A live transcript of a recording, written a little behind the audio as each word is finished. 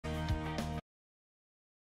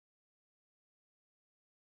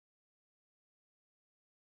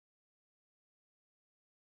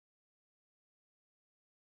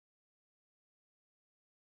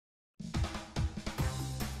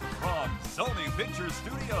Picture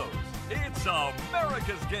Studios. It's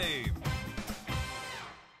America's Game.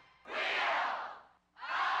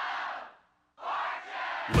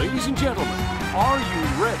 Ladies and gentlemen, are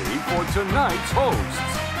you ready for tonight's hosts?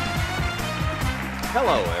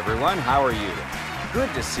 Hello, everyone. How are you?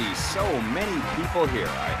 Good to see so many people here.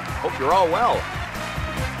 I hope you're all well.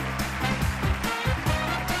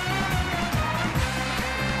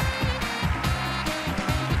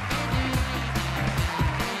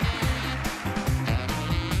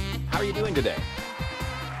 How are you doing today?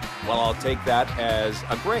 Well, I'll take that as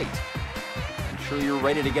a great. I'm sure you're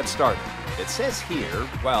ready to get started. It says here,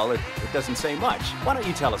 well, it doesn't say much. Why don't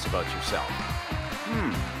you tell us about yourself?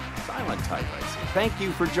 Silent type, I see. Thank you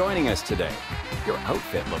for joining us today. Your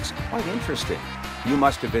outfit looks quite interesting. You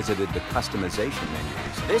must have visited the customization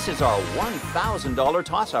menus. This is our $1,000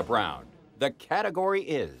 toss-up round. The category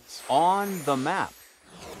is On the Map.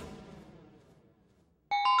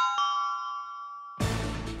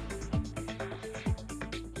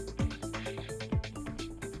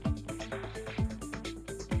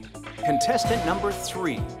 Contestant number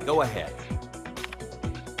 3, go ahead.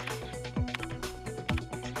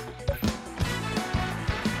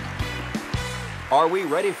 Are we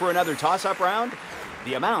ready for another toss-up round?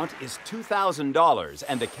 The amount is $2,000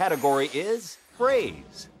 and the category is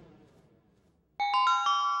phrase.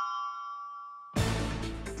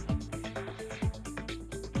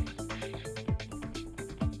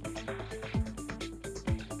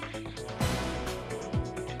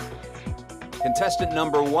 Contestant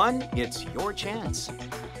number 1, it's your chance.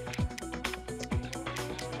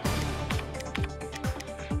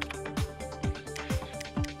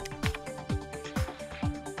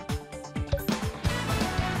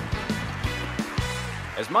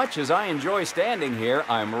 As much as I enjoy standing here,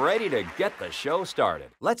 I'm ready to get the show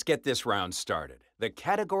started. Let's get this round started. The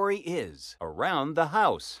category is Around the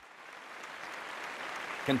House.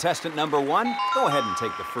 Contestant number 1, go ahead and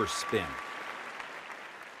take the first spin.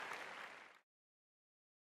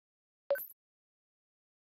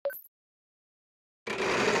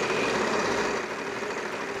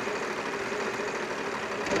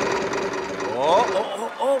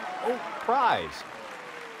 Oh, prize.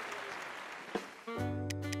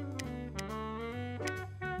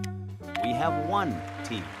 We have 1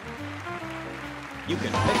 team. You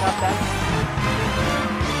can pick up that.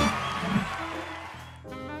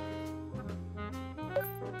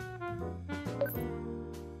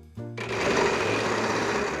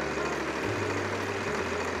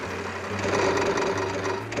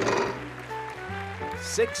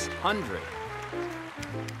 $600.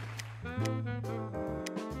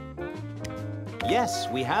 Yes,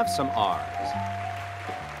 we have some R's.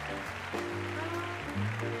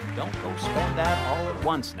 Don't go spend that all at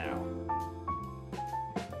once now.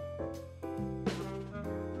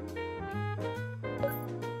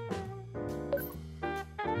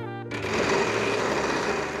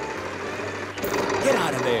 Get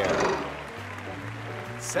out of there.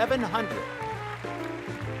 700.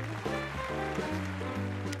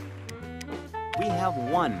 We have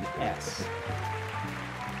 1 S.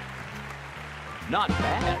 Not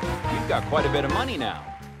bad. You've got quite a bit of money now.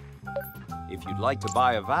 If you'd like to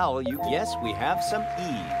buy a vowel, yes, we have some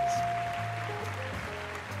E's.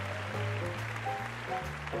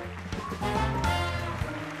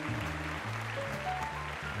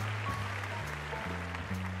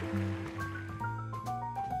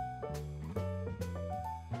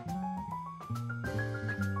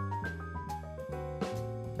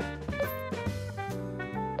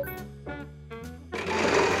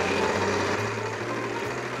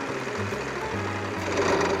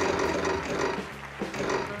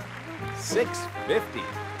 $650.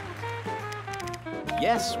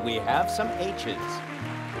 Yes, we have some H's.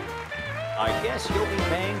 I guess you'll be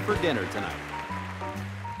paying for dinner tonight.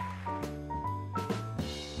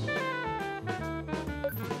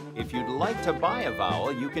 If you'd like to buy a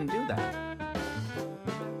vowel, you can do that.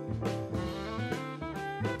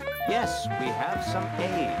 Yes, we have some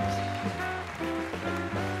A's.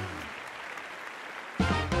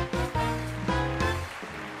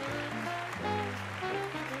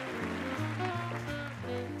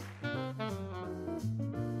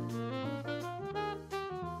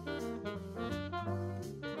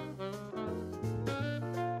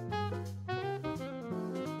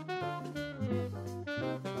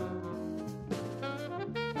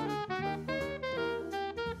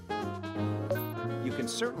 You can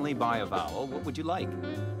certainly buy a vowel. What would you like?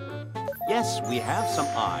 Yes, we have some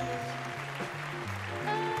I's.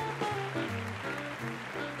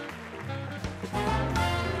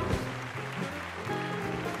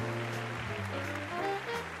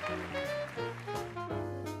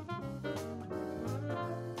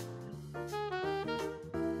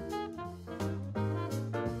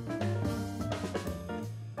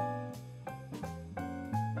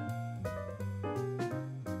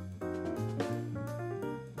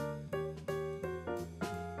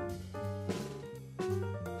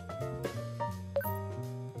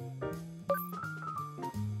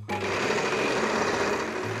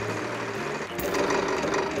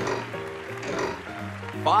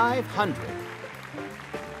 500.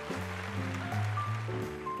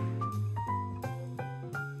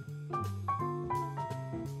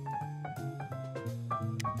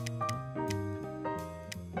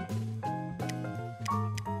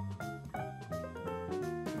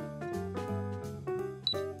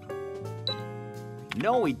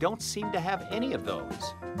 No, we don't seem to have any of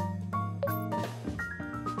those.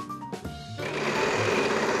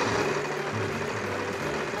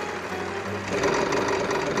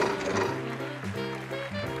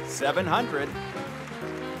 $700.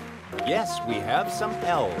 Yes, we have some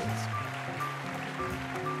L's.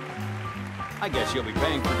 I guess you'll be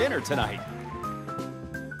paying for dinner tonight.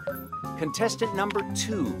 Contestant number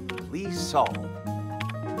 2, please solve.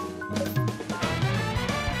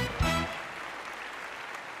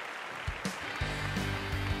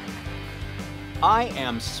 I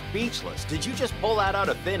am speechless. Did you just pull that out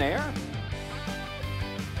of thin air?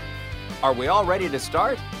 Are we all ready to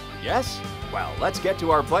start? Yes? Well, let's get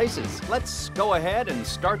to our places. Let's go ahead and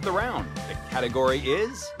start the round. The category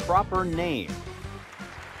is proper name.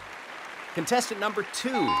 Contestant number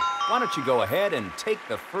 2, why don't you go ahead and take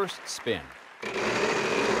the first spin?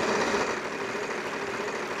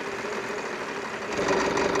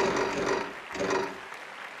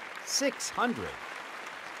 $600.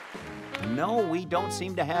 No, we don't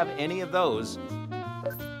seem to have any of those.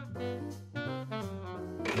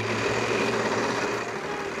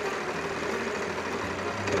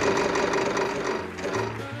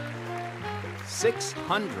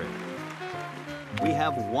 $600. We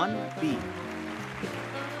have 1 B.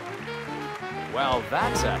 Well,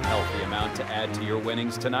 that's a healthy amount to add to your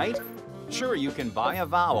winnings tonight. Sure, you can buy a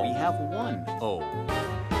vowel. We have 1 O.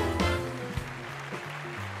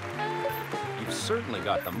 You've certainly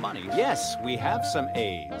got the money. Yes, we have some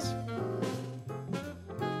A's.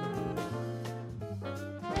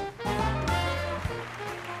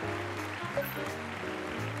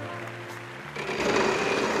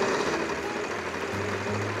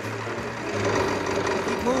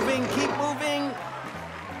 Keep moving.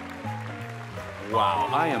 Wow,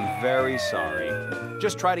 I am very sorry.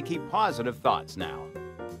 Just try to keep positive thoughts now.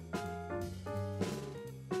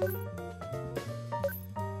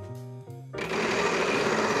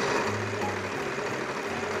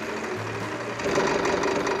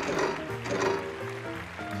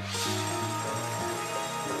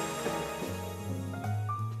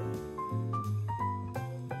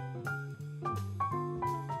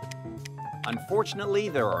 Unfortunately,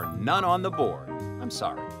 there are none on the board. I'm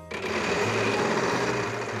sorry.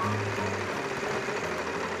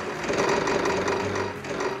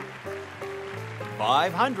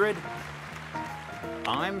 $500.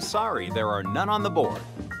 I'm sorry, there are none on the board.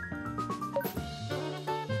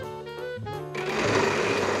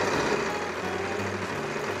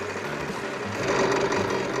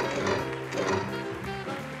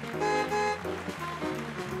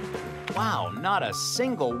 Wow, not a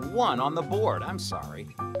single one on the board. I'm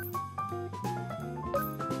sorry.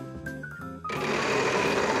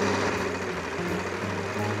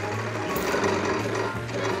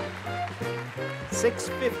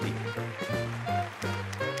 $650.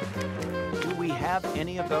 Do we have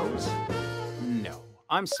any of those? No,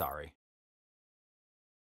 I'm sorry.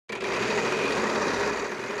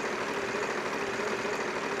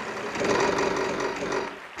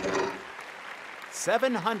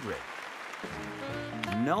 $700.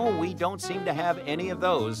 No, we don't seem to have any of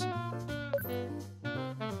those.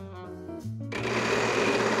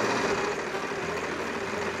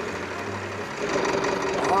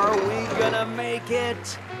 Are we gonna make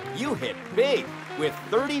it? You hit big with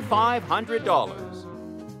 $3,500.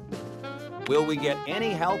 Will we get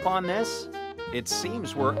any help on this? It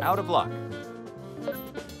seems we're out of luck.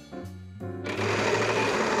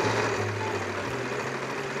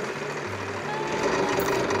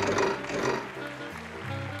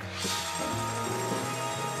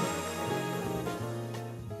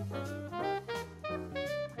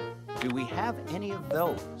 Do we have any of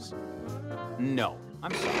those? No,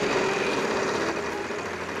 I'm sorry.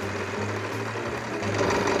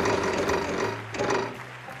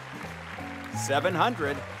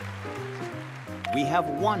 $700. We have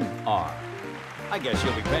 1 R. I guess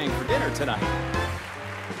you'll be paying for dinner tonight.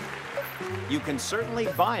 You can certainly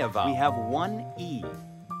buy a vowel. We have 1 E.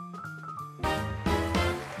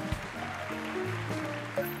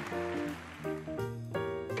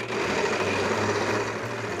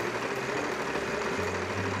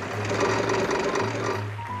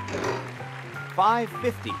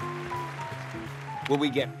 $550. Will we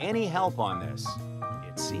get any help on this?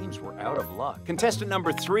 It seems we're out of luck. Contestant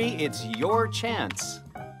number 3, it's your chance.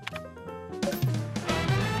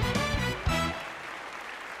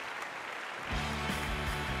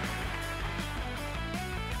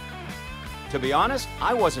 To be honest,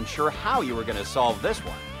 I wasn't sure how you were going to solve this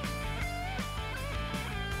one.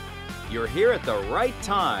 You're here at the right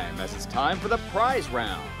time, as it's time for the prize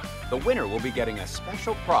round. The winner will be getting a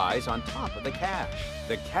special prize on top of the cash.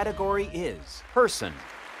 The category is person.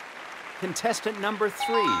 Contestant number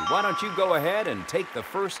 3, why don't you go ahead and take the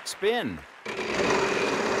first spin?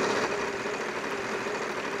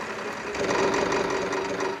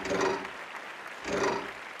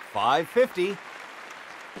 $5.50.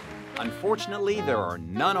 Unfortunately, there are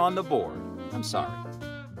none on the board. I'm sorry.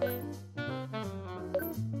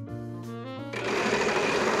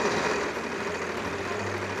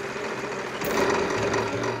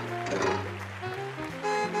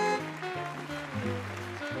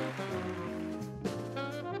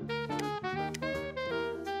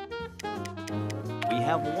 We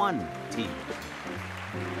have one team.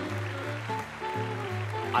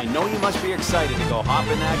 I know you must be excited to go hop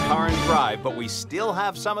in that car and drive, but we still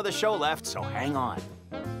have some of the show left, so hang on.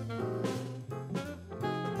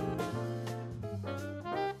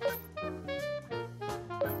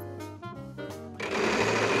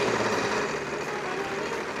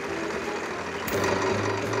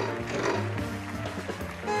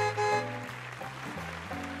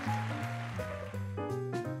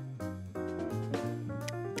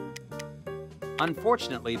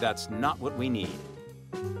 Unfortunately, that's not what we need.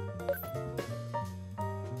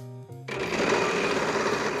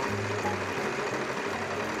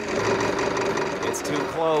 It's too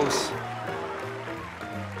close.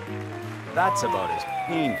 That's about as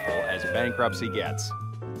painful as bankruptcy gets.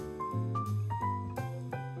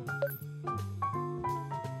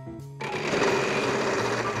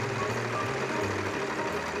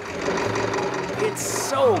 It's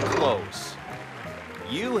so close.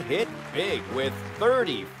 You hit big with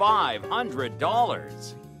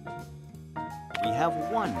 $3,500. We have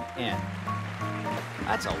one N.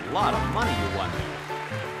 That's a lot of money you won there.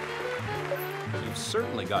 You've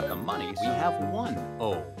certainly got the money. We have one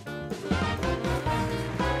O.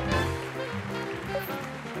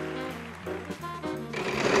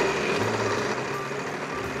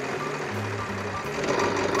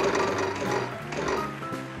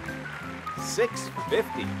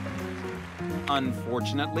 $6.50.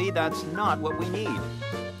 Unfortunately, that's not what we need.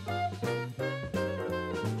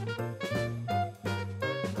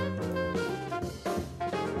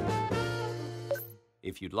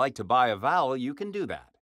 If you'd like to buy a vowel, you can do that.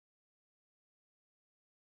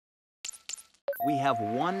 We have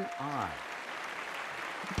one I.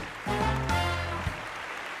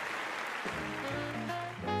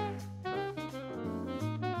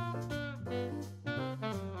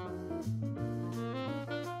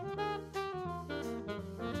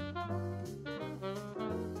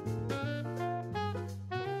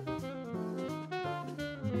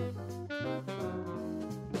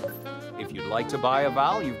 If you'd like to buy a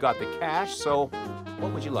vowel, you've got the cash, so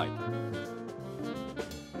what would you like?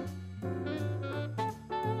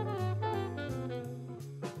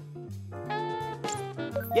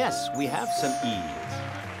 Yes, we have some E's.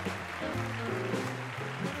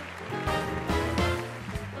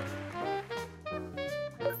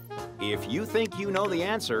 If you think you know the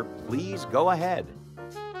answer, please go ahead.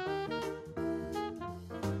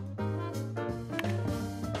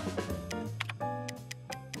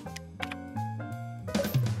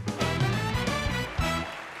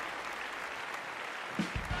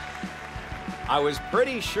 I was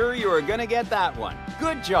pretty sure you were gonna get that one.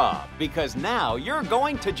 Good job, because now you're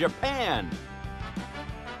going to Japan.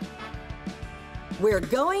 We're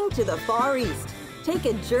going to the Far East. Take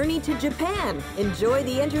a journey to Japan. Enjoy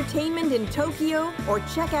the entertainment in Tokyo or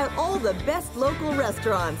check out all the best local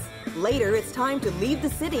restaurants. Later, it's time to leave the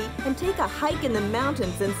city and take a hike in the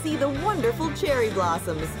mountains and see the wonderful cherry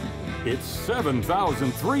blossoms. It's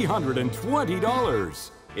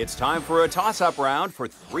 $7,320. It's time for a toss-up round for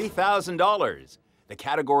 $3,000. The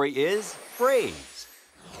category is phrase.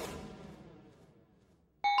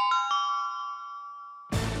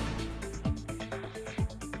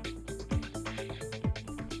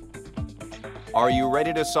 Are you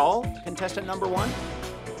ready to solve, contestant number 1?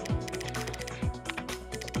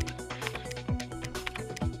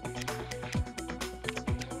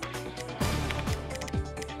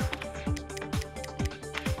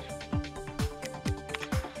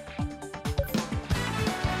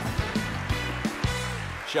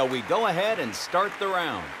 Shall we go ahead and start the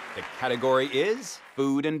round? The category is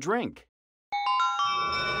food and drink.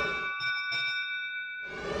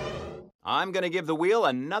 I'm going to give the wheel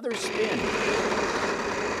another spin.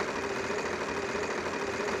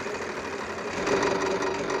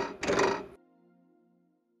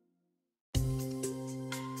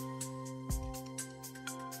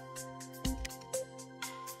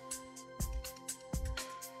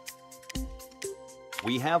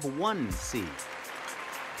 We have 1 C.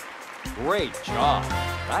 Great job.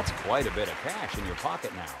 That's quite a bit of cash in your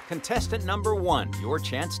pocket now. Contestant number 1, your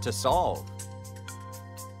chance to solve.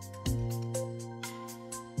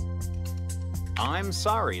 I'm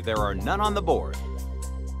sorry, there are none on the board.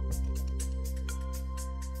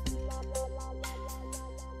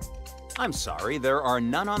 I'm sorry, there are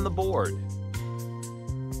none on the board.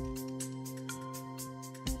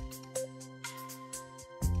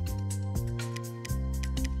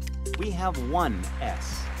 We have 1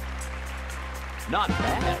 S. Not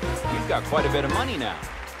bad. You've got quite a bit of money now.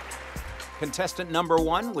 Contestant number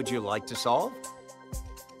 1, would you like to solve?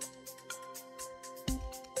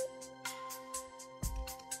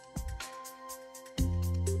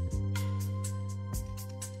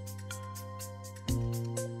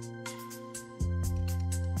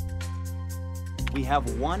 We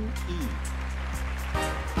have 1 E.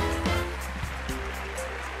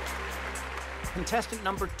 Contestant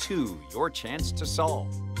number 2, your chance to solve.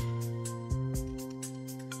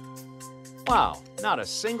 Wow, not a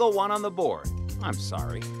single one on the board. I'm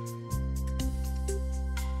sorry.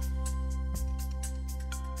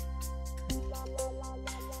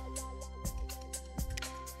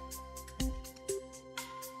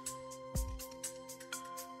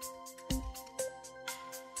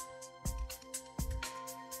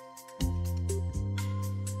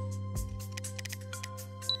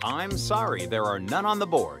 I'm sorry, there are none on the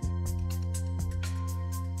board.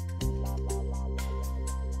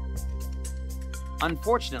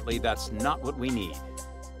 Unfortunately, that's not what we need.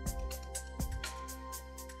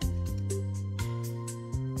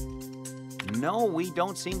 No, we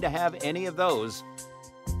don't seem to have any of those.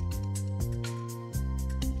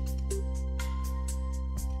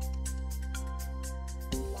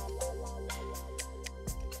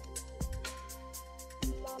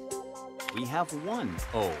 We have 1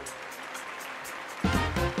 O.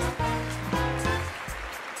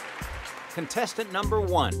 Contestant number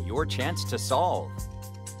 1, your chance to solve.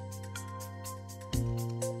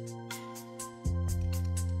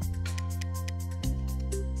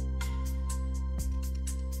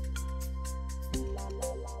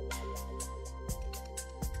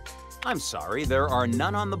 I'm sorry, there are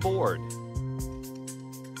none on the board.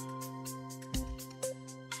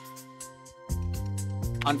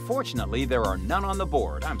 Unfortunately, there are none on the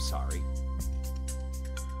board. I'm sorry.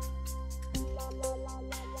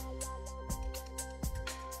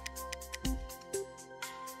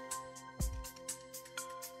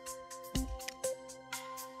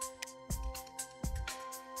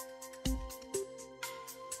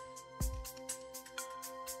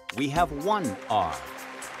 We have 1 R.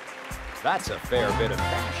 That's a fair bit of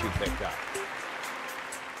cash you picked up.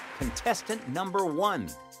 Contestant number 1,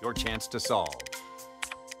 your chance to solve.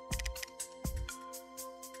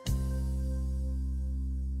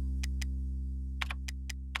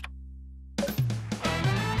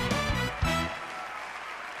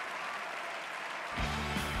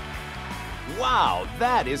 Wow,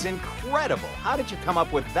 that is incredible! How did you come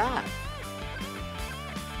up with that?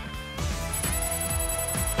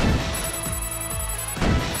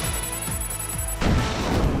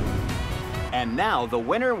 And now the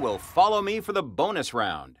winner will follow me for the bonus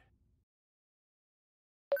round.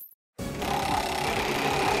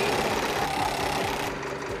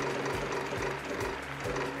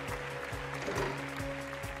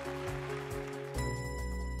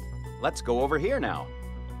 Let's go over here now.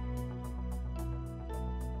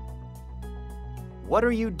 What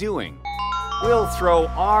are you doing? We'll throw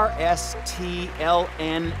R, S, T, L,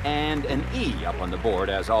 N, and an E up on the board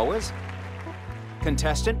as always.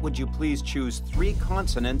 Contestant, would you please choose 3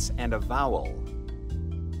 consonants and a vowel?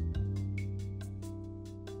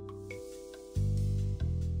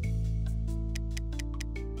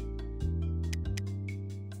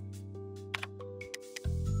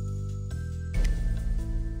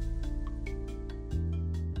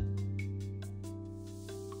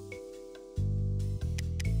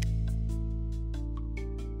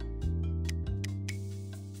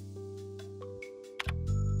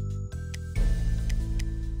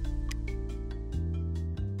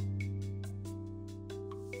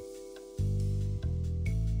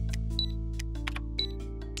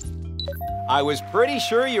 I was pretty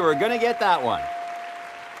sure you were going to get that one.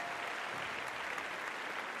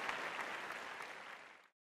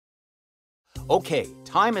 Okay,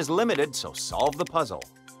 time is limited, so solve the puzzle.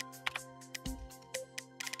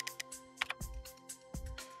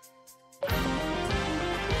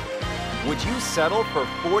 Would you settle for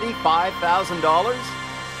 $45,000?